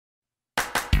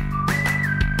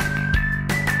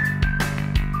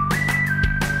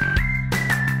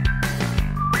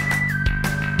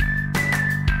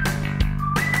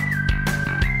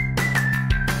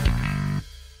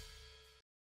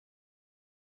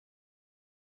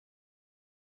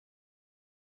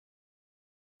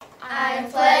I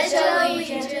pledge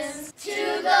allegiance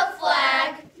to the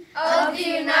flag of the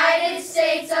United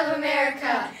States of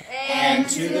America and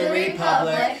to the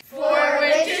republic for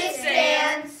which it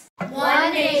stands,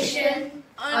 one nation,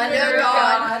 under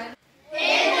God,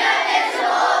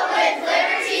 indivisible, with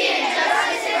liberty and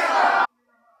justice for all.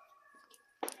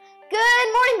 Good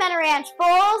morning, Benner Ranch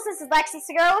Bulls. This is Lexi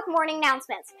Segura with morning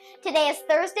announcements. Today is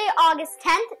Thursday, August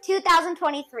 10th,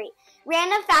 2023.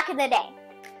 Random fact of the day.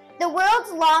 The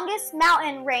world's longest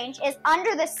mountain range is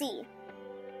under the sea.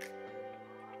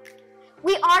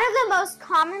 We honor the most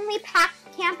commonly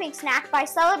packed camping snack by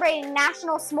celebrating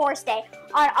National S'mores Day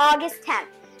on August 10th.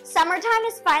 Summertime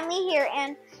is finally here,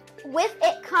 and with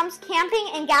it comes camping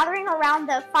and gathering around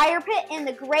the fire pit in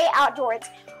the great outdoors.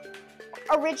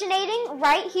 Originating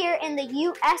right here in the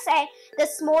USA, the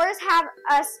s'mores have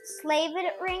us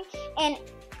slavering in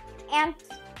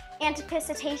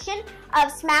anticipation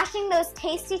of smashing those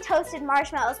tasty toasted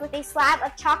marshmallows with a slab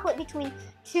of chocolate between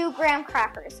 2 graham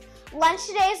crackers. Lunch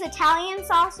today is Italian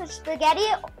sausage spaghetti,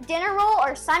 dinner roll,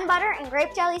 or sun butter and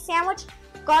grape jelly sandwich,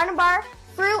 garden bar,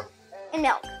 fruit, and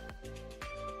milk.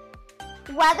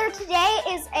 Weather today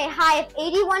is a high of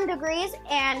 81 degrees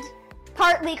and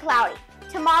partly cloudy.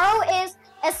 Tomorrow is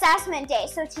assessment day,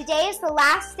 so today is the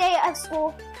last day of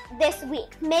school this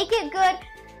week. Make it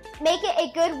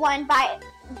a good one by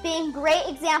being great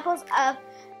examples of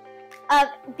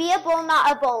be a bull,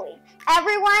 not a bully.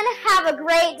 Everyone have a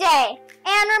great day.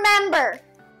 And remember,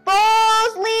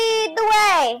 bulls lead the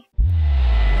way.